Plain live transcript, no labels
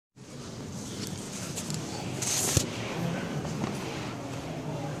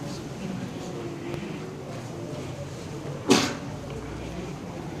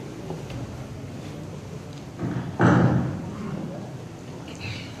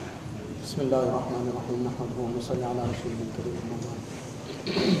بسم الله الرحمن الرحيم نحمده ونصلي على رسوله الكريم أما بعد.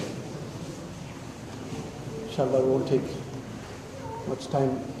 Inshallah, we won't take much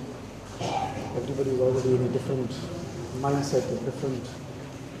time. Everybody is already in a different mindset, a different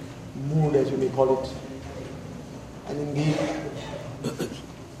mood, as you may call it. And indeed,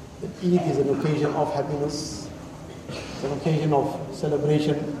 Eid is an occasion of happiness, it's an occasion of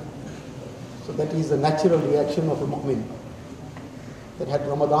celebration. So that is the natural reaction of a mu'min. That had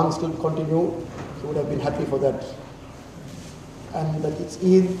Ramadan still continued, he would have been happy for that. And that it's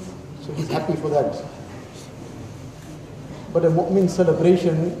Eid, so he's happy for that. But a mu'min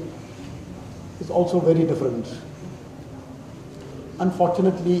celebration is also very different.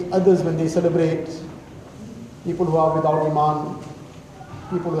 Unfortunately, others when they celebrate, people who are without iman,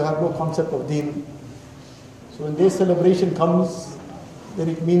 people who have no concept of deen, so when their celebration comes, then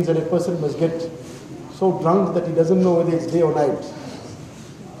it means that a person must get so drunk that he doesn't know whether it's day or night.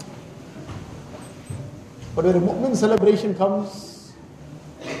 But when a mu'min celebration comes,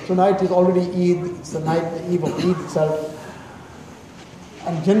 tonight is already Eid, it's the night, the eve of Eid itself.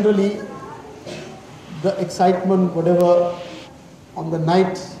 And generally, the excitement, whatever, on the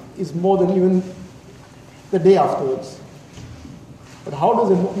night is more than even the day afterwards. But how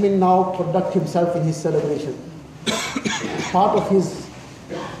does a mu'min now conduct himself in his celebration? It's part of his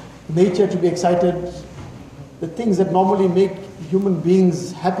nature to be excited. The things that normally make human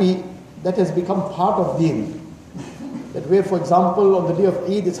beings happy, that has become part of deen. That way, for example, on the day of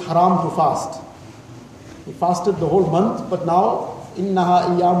Eid, it's haram to fast. He fasted the whole month, but now,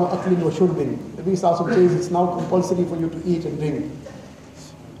 إِنَّهَا إِيَّامُ أَكْلٍ وَشُرْبٍ. Nabi Sallallahu Alaihi Wasallam says it's now compulsory for you to eat and drink.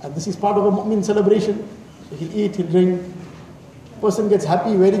 And this is part of a mu'min celebration. So he'll eat, he'll drink. Person gets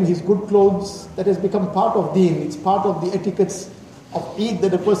happy wearing his good clothes. That has become part of deen. It's part of the etiquettes of Eid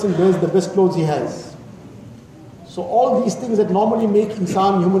that a person wears the best clothes he has. So all these things that normally make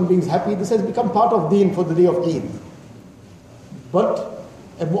insan, human beings happy, this has become part of deen for the day of Eid. But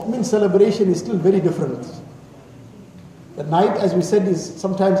a mu'min celebration is still very different. The night, as we said, is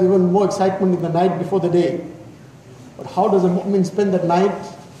sometimes even more excitement in the night before the day. But how does a mu'min spend that night?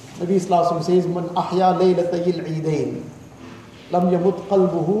 Nabi Sallallahu Alaihi Wasallam says, "Man ahya laylatay al-eidain, lam yamut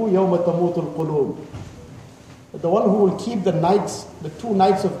qalbuhu yawma tamutul qulub." The one who will keep the nights, the 2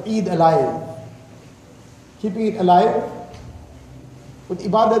 nights of Eid alive, keeping it alive with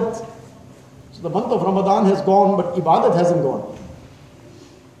ibadat. So the month of Ramadan has gone, but ibadat hasn't gone.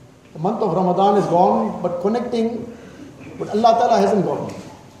 The month of Ramadan is gone, but connecting with Allah Ta'ala hasn't gone.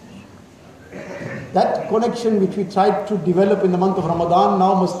 That connection which we tried to develop in the month of Ramadan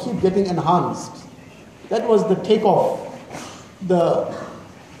now must keep getting enhanced. That was the takeoff, the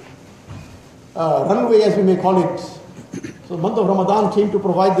runway, as we may call it. So the month of Ramadan came to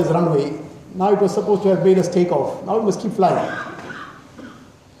provide this runway. Now it was supposed to have made us take off. Now we must keep flying.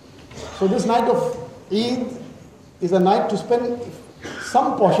 So this night of Eid is a night to spend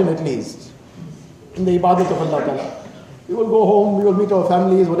some portion at least in the ibadat of Allah Ta'ala. We will go home, we will meet our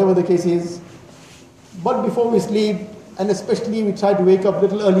families, whatever the case is. But before we sleep, and especially we try to wake up a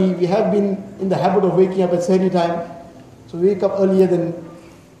little early. We have been in the habit of waking up at Sahri time. So we wake up earlier than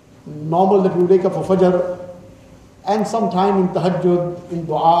normal, that we wake up for Fajr. And some time in tahajjud, in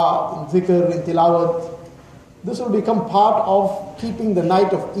dua, in zikr, in tilawat. This will become part of keeping the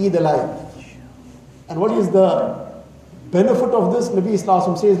night of Eid alive. And what is the benefit of this? Nabi Sallallahu Alaihi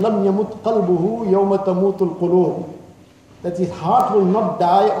Wasallam says, "Lam yamut qalbuhu yawma tamutul qulub." That his heart will not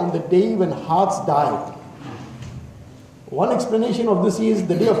die on the day when hearts die. One explanation of this is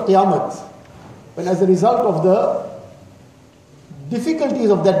the day of Qiyamah, when as a result of the difficulties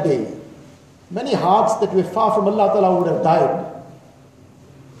of that day, many hearts that were far from Allah Ta'ala would have died.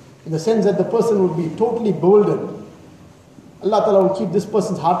 In the sense that the person would be totally bewildered. Allah Ta'ala will keep this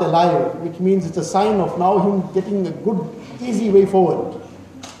person's heart alive, which means it's a sign of now him getting a good, easy way forward.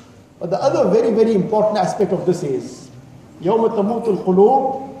 But the other very, very important aspect of this is, يَوْمَ تَمُوتُ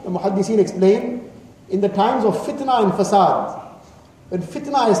الْقُلُوبِ, the Muhaddiseen explain, in the times of fitna and fasad, when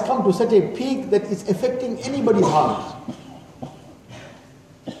fitna has come to such a peak that it's affecting anybody's heart.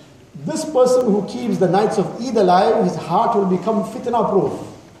 This person who keeps the nights of Eid alive, his heart will become fitna-proof.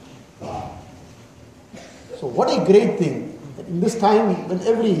 So what a great thing, that in this time when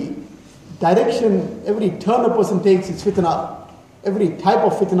every direction, every turn a person takes is fitna, every type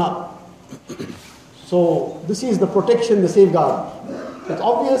of fitna. So this is the protection, the safeguard. It's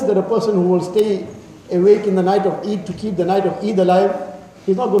obvious that a person who will stay awake in the night of Eid to keep the night of Eid alive,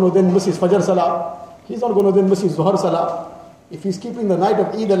 he's not going to then miss his Fajr Salah, he's not going to then miss his Zuhar Salah. If he's keeping the night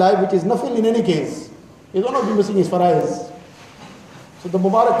of Eid alive, which is nafil in any case, he's not going to be missing his faraiz. So the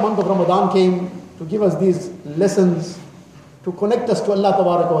Mubarak month of Ramadan came to give us these lessons, to connect us to Allah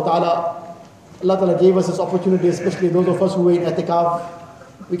Tabaraka wa Ta'ala, Allah Ta'ala gave us this opportunity, especially those of us who were in i'tikaf.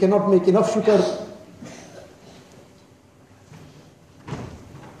 We cannot make enough shukr.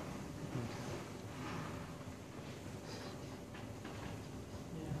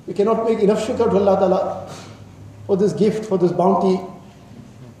 We cannot make enough shukr to Allah Ta'ala for this gift, for this bounty.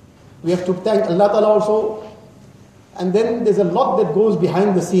 We have to thank Allah Ta'ala also. And then there's a lot that goes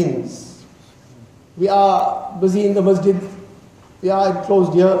behind the scenes. We are busy in the masjid, we are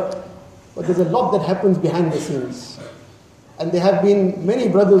enclosed here, but there's a lot that happens behind the scenes. And there have been many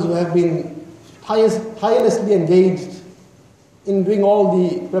brothers who have been tirelessly engaged in doing all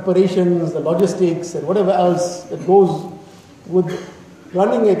the preparations, the logistics, and whatever else that goes with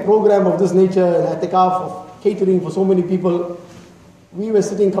running a program of this nature, an i'tikaf, of catering for so many people. We were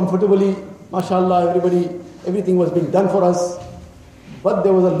sitting comfortably, mashallah, everything was being done for us. But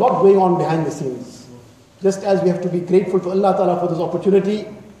there was a lot going on behind the scenes. Just as we have to be grateful to Allah Ta'ala for this opportunity,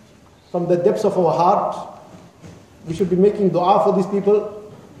 from the depths of our heart, we should be making dua for these people.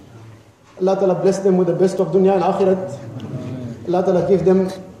 Allah Ta'ala bless them with the best of dunya and akhirat. Allah Ta'ala give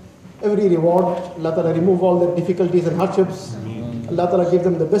them every reward. Allah Ta'ala remove all their difficulties and hardships. Allah Ta'ala give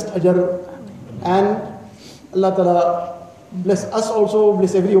them the best ajr. And Allah Ta'ala bless us also,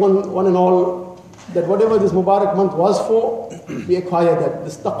 bless everyone, one and all, that whatever this Mubarak month was for, we acquire that.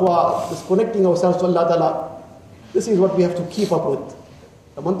 This taqwa, this connecting ourselves to Allah Ta'ala, this is what we have to keep up with.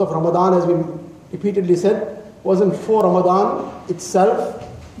 The month of Ramadan, as we repeatedly said, wasn't for Ramadan itself,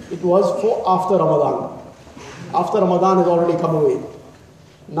 it was for after Ramadan. After Ramadan has already come away.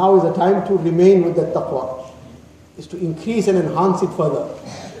 Now is the time to remain with that taqwa, is to increase and enhance it further,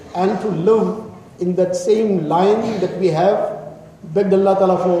 and to live in that same line that we have begged Allah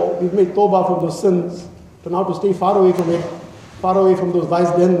Ta'ala for. We've made tawbah from those sins, to now to stay far away from it, far away from those vice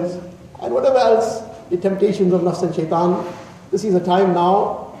dens, and whatever else, the temptations of nafs and shaitan. This is a time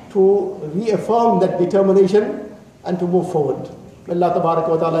now to reaffirm that determination and to move forward. May Allah Tabarak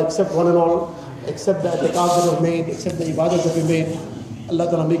wa Ta'ala accept one and all, accept the i'tikaf that was made, accept the ibadah that we made. Allah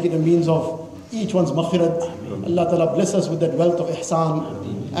Ta'ala make it a means of each one's maghfirat. Allah Ta'ala bless us with that wealth of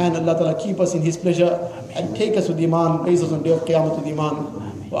ihsan, and Allah Ta'ala keep us in His pleasure and take us with Iman, raise us on day of Qiyamah with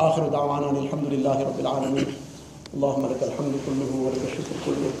Iman. Wa akhiru da'wana alhamdulillahi rabbil alameen. Allahumma laka alhamdu kulluhu wa laka shukru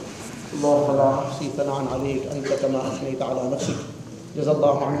kulluhu. Allahumma la ahsi thana'an alayk anta kama athnayta ala nafsik.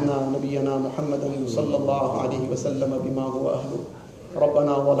 Jazallahu anna nabiyyana Muhammadan sallallahu alayhi wa sallam bima huwa ahlu.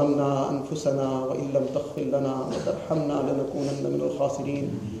 ربنا ظلمنا أنفسنا وإن لم تغفر لنا وترحمنا لنكونن من الخاسرين.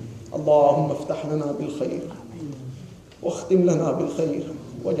 اللهم افتح لنا بالخير واختم لنا بالخير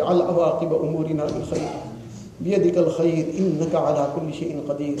واجعل عواقب أمورنا بالخير بيدك الخير إنك على كل شيء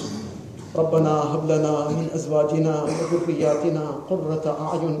قدير. ربنا هب لنا من أزواجنا وذرياتنا قرة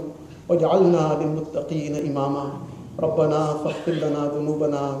أعين واجعلنا للمتقين إماما. ربنا فاغفر لنا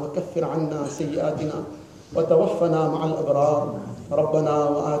ذنوبنا وكفر عنا سيئاتنا وتوفنا مع الأبرار. ربنا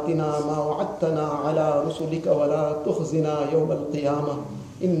وآتنا ما وعدتنا على رسلك ولا تخزنا يوم القيامة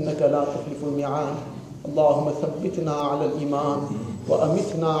إنك لا تخلف الميعاد. اللهم ثبتنا على الإيمان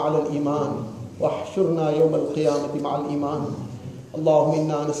وأمتنا على الإيمان واحشرنا يوم القيامة مع الإيمان. اللهم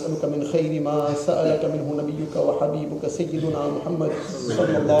إنا نسألك من خير ما سألك منه نبيك وحبيبك سيدنا محمد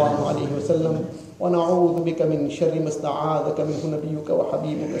صلى الله عليه وسلم ونعوذ بك من شر ما استعاذك منه نبيك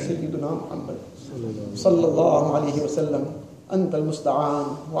وحبيبك سيدنا محمد صلى الله عليه وسلم. أنت المستعان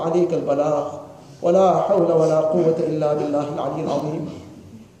وعليك البلاغ ولا حول ولا قوة إلا بالله العلي العظيم.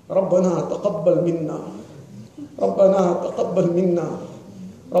 ربنا تقبل منا، ربنا تقبل منا،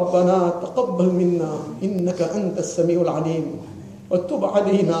 ربنا تقبل منا إنك أنت السميع العليم. وتب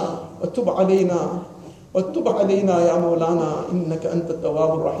علينا وتب علينا وتب علينا يا مولانا إنك أنت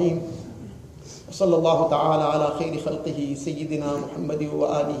التواب الرحيم. وصلى الله تعالى على خير خلقه سيدنا محمد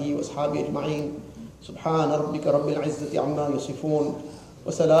وآله وأصحابه أجمعين. سبحان ربك رب العزة عما يصفون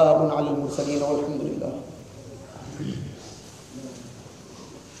وسلام على المرسلين والحمد لله.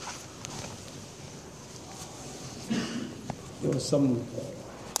 There was some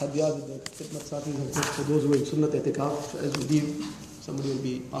hadiyat that khidmat sathis have put for those who are in sunnat i'tikaf. As we leave, somebody will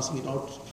be passing it out.